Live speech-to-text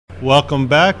Welcome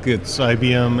back. It's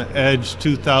IBM Edge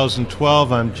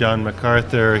 2012. I'm John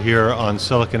McArthur here on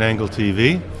SiliconANGLE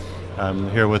TV.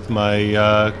 I'm here with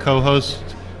my co-host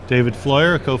David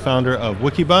Floyer, co-founder of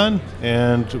Wikibon,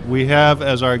 and we have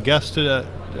as our guest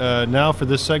now for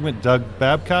this segment Doug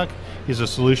Babcock. He's a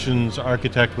solutions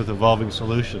architect with Evolving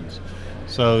Solutions.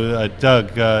 So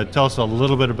Doug, tell us a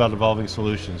little bit about Evolving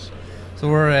Solutions. So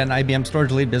we're an IBM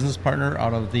storage lead business partner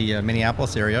out of the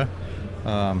Minneapolis area.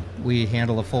 We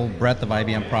handle a full breadth of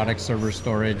IBM products, server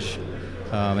storage,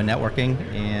 and networking,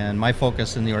 and my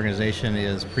focus in the organization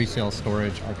is pre-sale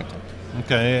storage architect.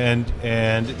 Okay,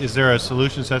 and is there a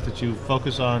solution set that you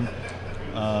focus on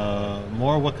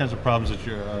more? What kinds of problems that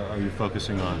are you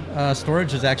focusing on?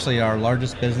 Storage is actually our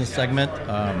largest business segment,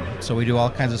 so we do all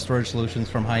kinds of storage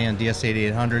solutions from high-end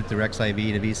DS8800 through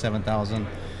XIV to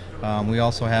V7000. We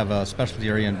also have a specialty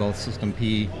area in both System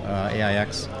P,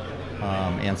 AIX,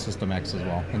 and System X as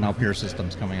well, and now Pure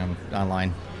Systems coming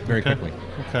online very quickly.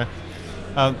 Okay.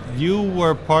 You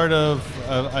were part of,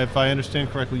 if I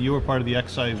understand correctly, you were part of the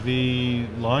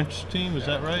XIV launch team, is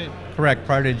that right? Correct.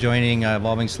 Prior to joining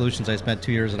Evolving Solutions, I spent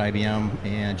 2 years at IBM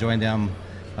and joined them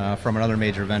from another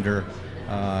major vendor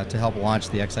to help launch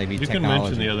the XIV technology. You can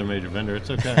mention the other major vendor, it's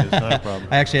okay, it's not a problem.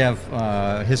 I actually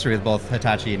have history with both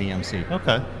Hitachi and EMC.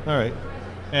 Okay, all right.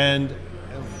 And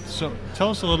so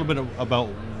tell us a little bit about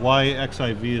why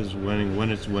XIV is winning, when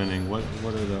it's winning, what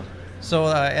are the... So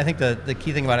I think the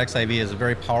key thing about XIV is a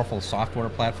very powerful software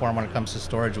platform when it comes to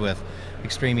storage with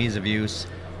extreme ease of use.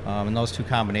 And those two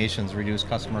combinations reduce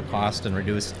customer cost and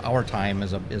reduce our time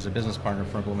as a business partner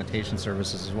for implementation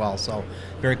services as well. So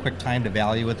very quick time to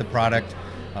value with the product,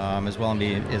 as well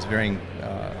as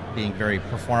being very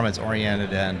performance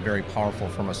oriented and very powerful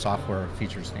from a software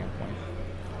feature standpoint.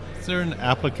 Is there an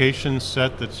application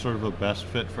set that's sort of a best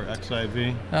fit for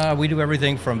XIV? We do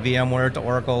everything from VMware to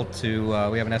Oracle to,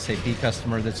 we have an SAP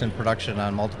customer that's in production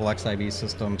on multiple XIV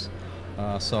systems.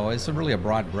 So it's really a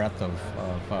broad breadth of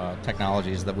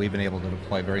technologies that we've been able to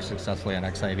deploy very successfully on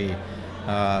XIV.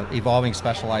 Evolving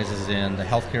specializes in the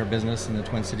healthcare business in the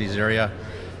Twin Cities area.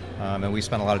 And we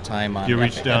spend a lot of time on. Do you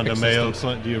reach down to Mayo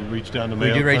Clinic? Do you reach down to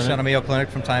Mayo Clinic? We do reach down to Mayo Clinic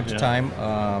from time to time.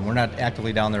 We're not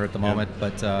actively down there at the moment,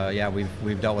 but yeah,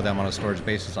 we've dealt with them on a storage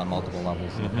basis on multiple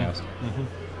levels in the past.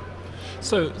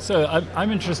 So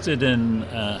I'm interested in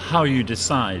how you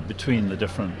decide between the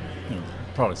different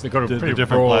products. They've got a pretty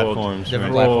different broad, platforms.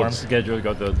 Different broad platforms. schedule. You've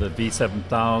got the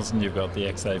V7000, you've got the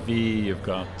XIV, you've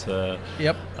got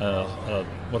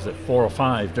what's it, 4 or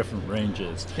 5 different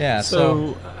ranges. Yeah.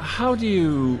 So how do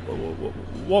you,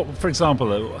 for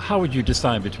example, how would you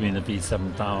decide between a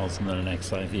V7000 and an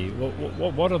XIV?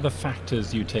 What are the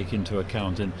factors you take into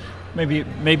account? And maybe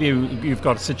you've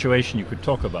got a situation you could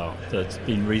talk about that's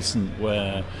been recent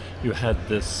where you had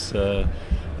this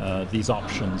these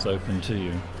options open to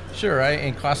you. Sure,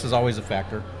 and cost is always a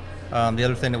factor. The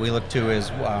other thing that we look to is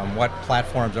what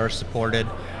platforms are supported.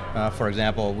 For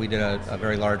example, we did a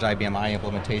very large IBM I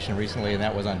implementation recently, and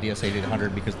that was on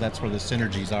DS8800 because that's where the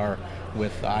synergies are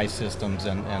with the I systems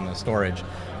and the storage.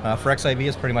 For XIV,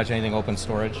 it's pretty much anything open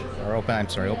storage, or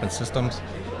open systems.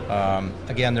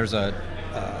 Again, there's a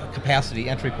capacity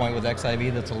entry point with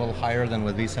XIV that's a little higher than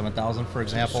with V7000, for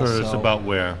example. So it's about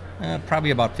where?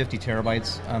 Probably about 50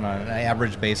 terabytes on an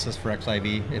average basis for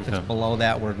XIV. If it's below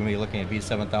that, we're going to be looking at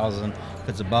V7000. If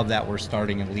it's above that, we're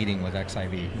starting and leading with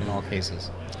XIV in all cases.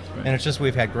 Right. And it's just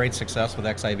we've had great success with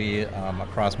XIV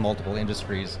across multiple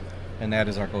industries, and that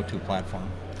is our go-to platform.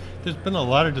 There's been a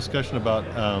lot of discussion about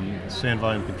SAN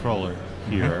volume controller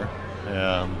here.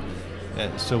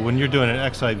 So when you're doing an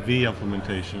XIV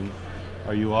implementation,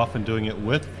 are you often doing it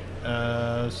with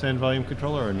SAN volume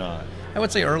controller or not? I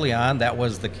would say early on that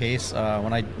was the case.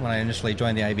 When I initially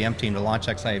joined the IBM team to launch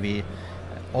XIV,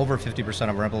 over 50%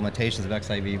 of our implementations of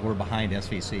XIV were behind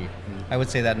SVC. I would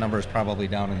say that number is probably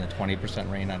down in the 20%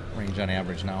 range on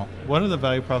average now. One of the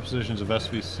value propositions of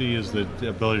SVC is the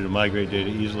ability to migrate data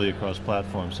easily across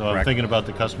platforms. So I'm thinking about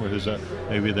the customer who's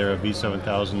maybe they're a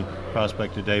V7000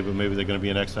 prospect today, but maybe they're going to be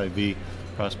an XIV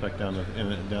prospect down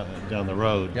the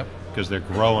road. Yep. Because they're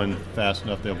growing fast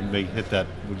enough, they'll hit that,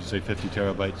 would you say, 50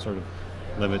 terabyte sort of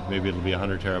limit, maybe it'll be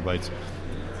 100 terabytes.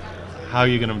 How are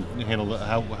you going to handle that?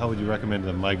 How would you recommend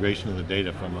the migration of the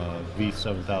data from a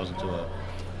V7000 to an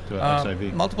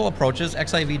XIV? Multiple approaches.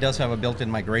 XIV does have a built-in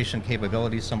migration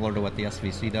capability similar to what the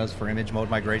SVC does for image mode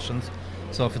migrations.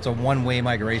 So if it's a one-way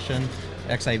migration,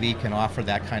 XIV can offer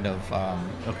that kind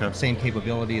of same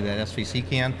capability that SVC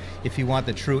can. If you want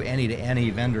the true any-to-any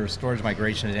vendor storage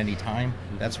migration at any time,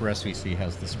 that's where SVC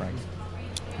has the strength.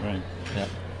 Right. Yeah.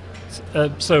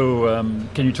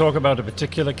 Can you talk about a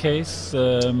particular case?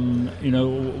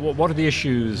 What are the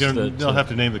issues? You don't have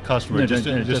to name the customer. Just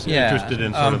interested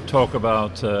in sort of talk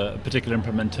about a particular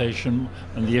implementation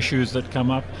and the issues that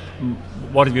come up.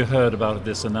 What have you heard about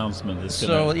this announcement? With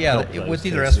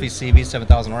either SVC,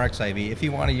 V7000, or XIV, if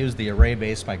you want to use the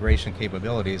array-based migration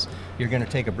capabilities, you're going to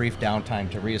take a brief downtime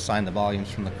to reassign the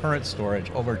volumes from the current storage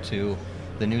over to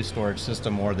the new storage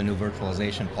system or the new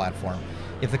virtualization platform.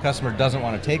 If the customer doesn't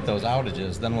want to take those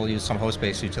outages, then we'll use some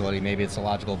host-based utility. Maybe it's a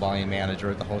logical volume manager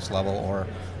at the host level, or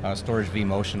storage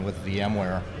vMotion with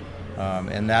VMware.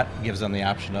 And that gives them the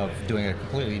option of doing a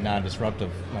completely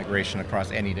non-disruptive migration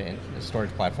across any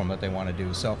storage platform that they want to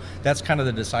do. So that's kind of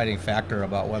the deciding factor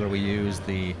about whether we use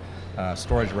the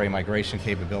storage array migration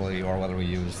capability or whether we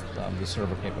use the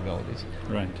server capabilities.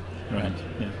 Right. Yeah.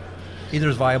 Either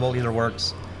is viable, either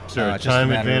works. Is there a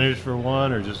time advantage for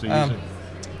one, or just the easy?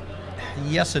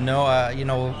 Yes and no.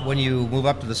 When you move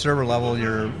up to the server level,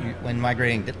 when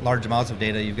migrating large amounts of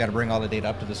data, you've got to bring all the data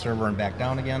up to the server and back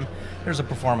down again. There's a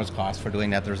performance cost for doing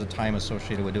that. There's a time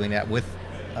associated with doing that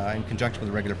in conjunction with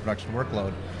the regular production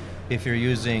workload. If you're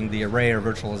using the array or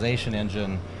virtualization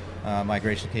engine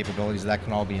migration capabilities, that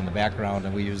can all be in the background,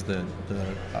 and we use the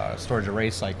storage array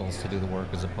cycles to do the work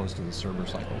as opposed to the server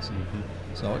cycles. Mm-hmm.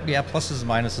 So yeah, pluses and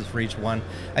minuses for each one.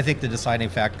 I think the deciding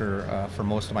factor for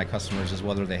most of my customers is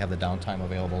whether they have the downtime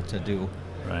available to do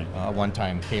a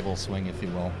one-time cable swing, if you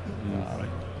will. Right.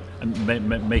 And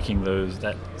making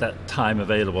that time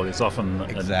available is often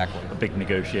a big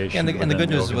negotiation. And the good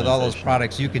news is with all those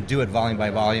products, you can do it volume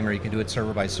by volume, or you can do it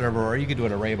server by server, or you can do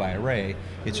it array by array.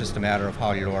 It's just a matter of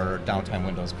how your downtime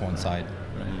windows coincide.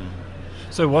 Right.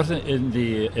 So what in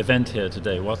the event here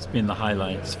today, what's been the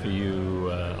highlights for you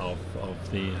of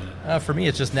the... For me,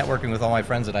 it's just networking with all my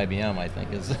friends at IBM, I think.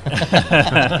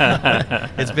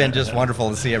 It's been just wonderful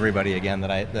to see everybody again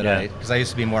because I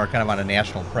used to be more kind of on a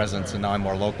national presence, and now I'm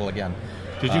more local again.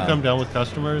 Did you come down with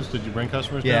customers? Did you bring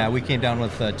customers down? Yeah, we came down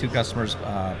with two customers,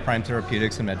 Prime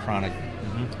Therapeutics and Medtronic.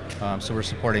 Mm-hmm. So we're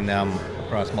supporting them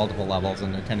across multiple levels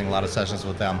and attending a lot of sessions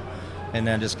with them. And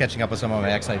then just catching up with some of my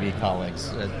XIV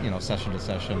colleagues, session to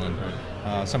session,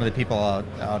 and some of the people out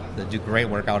that do great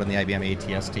work out in the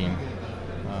IBM ATS team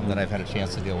that I've had a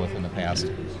chance to deal with in the past.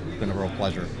 It's been a real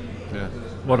pleasure. Yeah.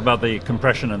 What about the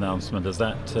compression announcement? Has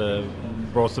that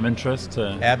brought some interest?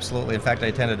 Absolutely. In fact, I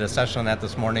attended a session on that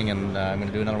this morning, and I'm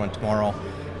going to do another one tomorrow.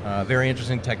 Very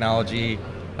interesting technology.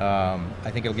 I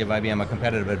think it'll give IBM a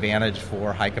competitive advantage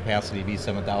for high-capacity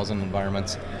V7000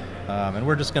 environments. And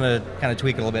we're just going to kind of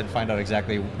tweak it a little bit and find out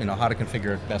exactly how to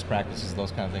configure best practices,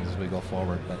 those kind of things as we go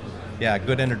forward. But yeah,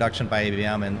 good introduction by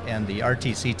IBM, and the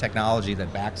RTC technology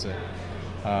that backs it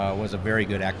was a very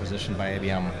good acquisition by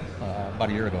IBM about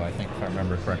a year ago, I think, if I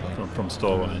remember correctly. From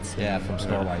Storewise. Yeah, from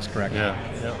Storewise, correct.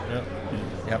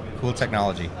 Yeah. Cool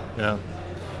technology. Yeah.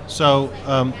 So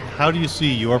how do you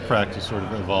see your practice sort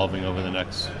of evolving over the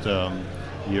next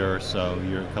year or so,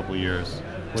 couple years?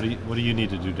 What do you need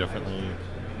to do differently?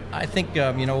 I think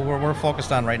what we're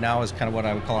focused on right now is kind of what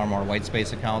I would call our more white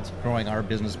space accounts, growing our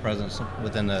business presence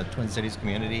within the Twin Cities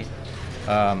community.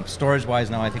 Storage-wise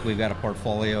now, I think we've got a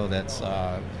portfolio that's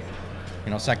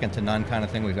second to none kind of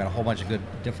thing. We've got a whole bunch of good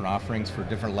different offerings for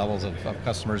different levels of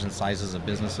customers and sizes of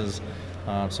businesses.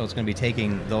 So it's going to be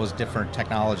taking those different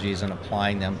technologies and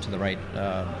applying them to the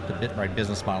right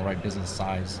business model, right business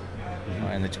size.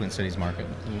 In the Twin Cities market.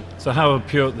 So how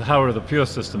are the Pure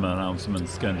System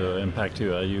announcements going to impact you?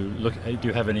 Do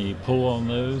you have any pull on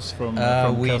those from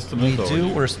customers? We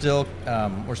do. We're still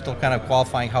kind of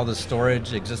qualifying how the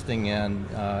storage existing and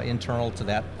internal to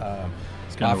that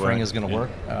offering is going to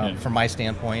work. From my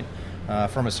standpoint,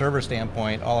 from a server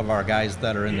standpoint, all of our guys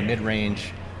that are in the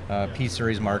mid-range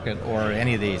P-Series market or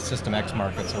any of the System X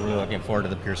markets are really looking forward to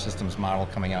the Pure Systems model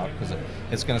coming out, because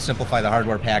it's going to simplify the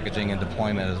hardware packaging and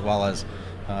deployment, as well as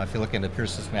if you look into Pure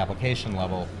System application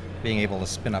level, being able to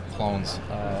spin up clones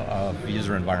of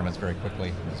user environments very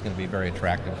quickly is going to be very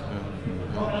attractive.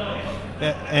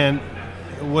 And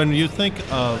when you think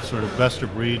of sort of best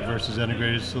of breed versus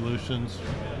integrated solutions,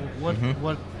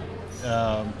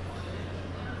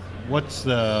 what's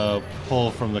the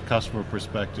pull from the customer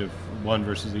perspective, one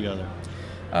versus the other?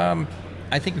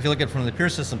 I think if you look at it from the Pure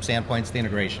System standpoint, it's the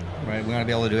integration, right? We want to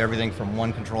be able to do everything from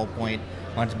one control point.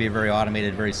 We want it to be very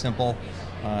automated, very simple.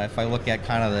 If I look at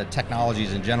kind of the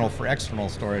technologies in general for external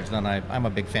storage, then I'm a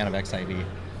big fan of XIV.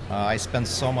 I spend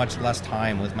so much less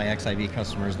time with my XIV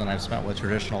customers than I've spent with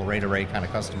traditional RAID array kind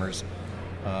of customers.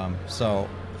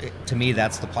 To me,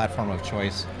 that's the platform of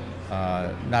choice,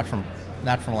 not from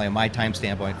only my time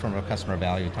standpoint, from a customer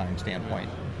value time standpoint.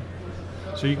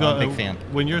 So you go, big fan.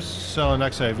 When you're selling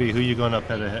XIV, who are you going up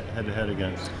head to head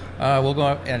against? We'll go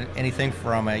up at anything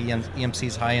from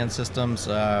EMC's high-end systems.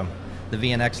 The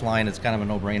VNX line is kind of a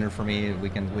no-brainer for me. We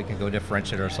can go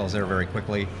differentiate ourselves there very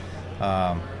quickly.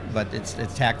 But it's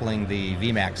tackling the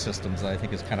VMAX systems that I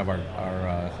think is kind of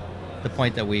the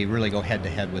point that we really go head to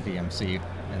head with EMC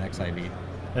and XIV.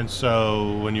 And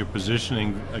so when you're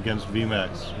positioning against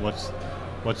VMAX,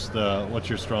 what's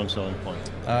your strong selling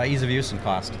point? Ease of use and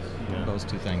cost. Those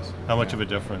two things. How much of a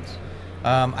difference?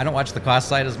 I don't watch the cost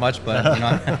side as much, but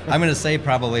I'm going to say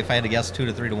probably, if I had to guess, 2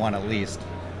 to 3 to 1 at least.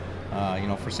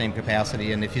 For same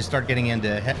capacity. And if you start getting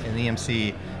into an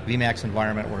EMC VMAX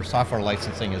environment where software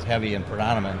licensing is heavy and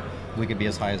predominant, we could be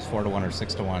as high as 4 to 1 or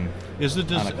 6 to 1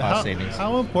 on a cost savings.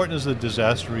 How important is the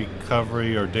disaster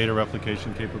recovery or data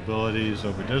replication capabilities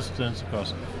over distance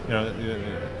across?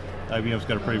 IBM's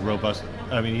got a pretty robust.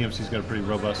 EMC's got a pretty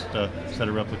robust set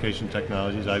of replication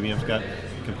technologies. IBM's got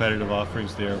competitive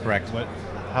offerings there. Correct. I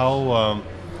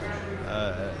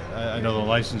know the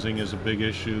licensing is a big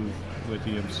issue with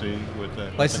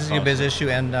EMC. Licensing is a big issue,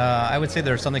 and I would say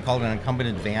there's something called an incumbent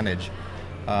advantage.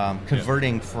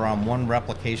 Converting from one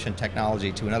replication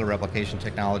technology to another replication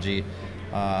technology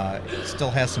still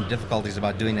has some difficulties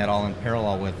about doing that all in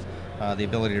parallel with the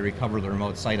ability to recover the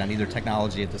remote site on either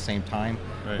technology at the same time.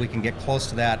 Right. We can get close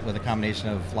to that with a combination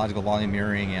of logical volume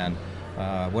mirroring and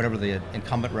whatever the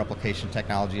incumbent replication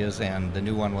technology is, and the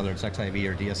new one, whether it's XIV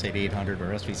or DS8800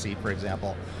 or SVC, for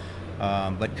example.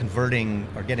 But converting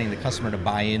or getting the customer to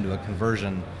buy into a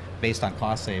conversion based on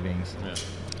cost savings. Yeah.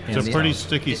 It's a pretty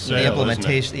sticky sale, the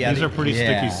implementation, isn't it? These are pretty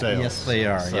sticky sales. Yes, they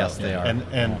are. So, yes, they are.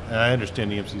 And I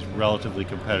understand EMC is relatively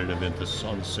competitive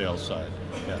on the sales side.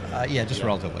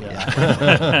 Relatively.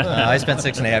 Yeah. I spent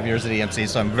 6.5 years at EMC,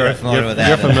 so I'm very familiar with that.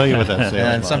 You're familiar with that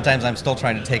sales. And sometimes I'm still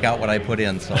trying to take out what I put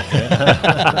in. So.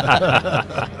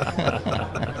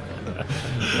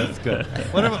 That's good.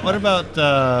 What about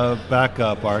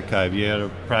backup archive? You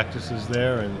had practices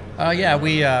there, and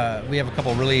we have a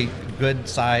couple really good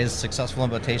sized successful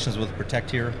implementations with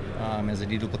Protect here as a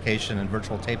deduplication and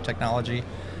virtual tape technology.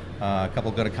 A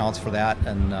couple good accounts for that,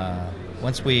 and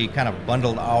once we kind of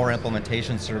bundled our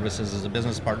implementation services as a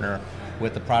business partner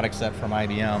with the product set from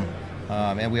IBM,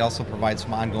 and we also provide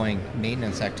some ongoing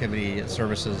maintenance activity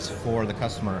services for the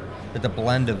customer, that the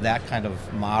blend of that kind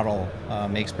of model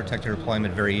makes Protect Your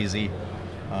deployment very easy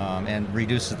and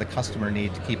reduces the customer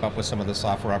need to keep up with some of the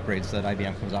software upgrades that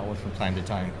IBM comes out with from time to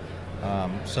time.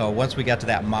 So once we got to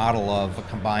that model of a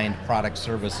combined product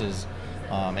services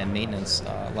and maintenance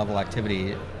level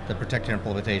activity, the Protect Your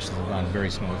implementations have gone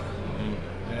very smooth.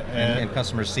 And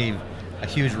customers see a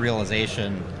huge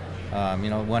realization.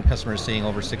 One customer is seeing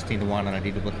over 16 to 1 on a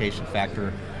deduplication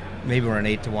factor. Maybe we're an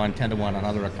 8 to 1, 10 to 1 on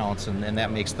other accounts, and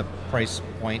that makes the price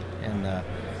point and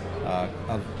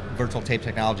of virtual tape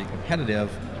technology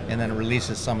competitive, and then it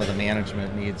releases some of the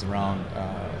management needs around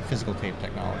physical tape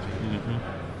technology. Mm-hmm.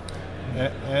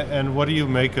 And what do you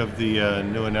make of the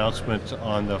new announcement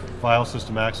on the file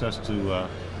system access to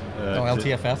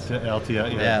LTFS? To LTFS, yeah.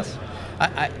 Yes.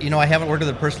 I haven't worked with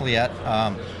it personally yet.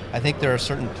 I think there are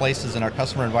certain places in our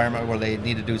customer environment where they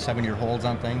need to do 7-year holds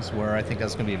on things, where I think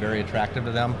that's going to be very attractive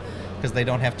to them, because they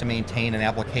don't have to maintain an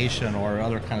application or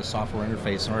other kind of software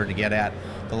interface in order to get at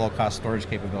the low-cost storage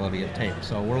capability of tape.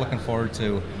 So we're looking forward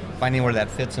to finding where that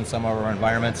fits in some of our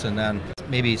environments, and then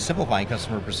maybe simplifying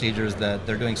customer procedures that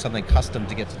they're doing something custom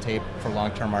to get to tape for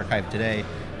long-term archive today,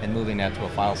 and moving that to a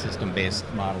file system-based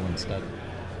model instead.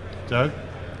 Doug?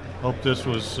 Hope this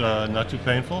was not too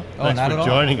painful. Thanks for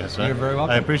joining us. You're very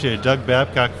welcome. I appreciate it. Doug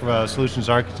Babcock, Solutions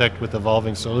Architect with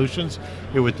Evolving Solutions,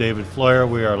 here with David Floyer.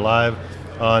 We are live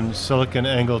on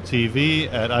SiliconANGLE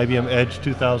TV at IBM Edge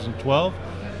 2012.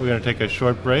 We're going to take a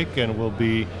short break, and we'll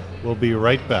be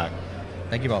right back.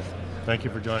 Thank you both. Thank you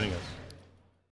for joining us.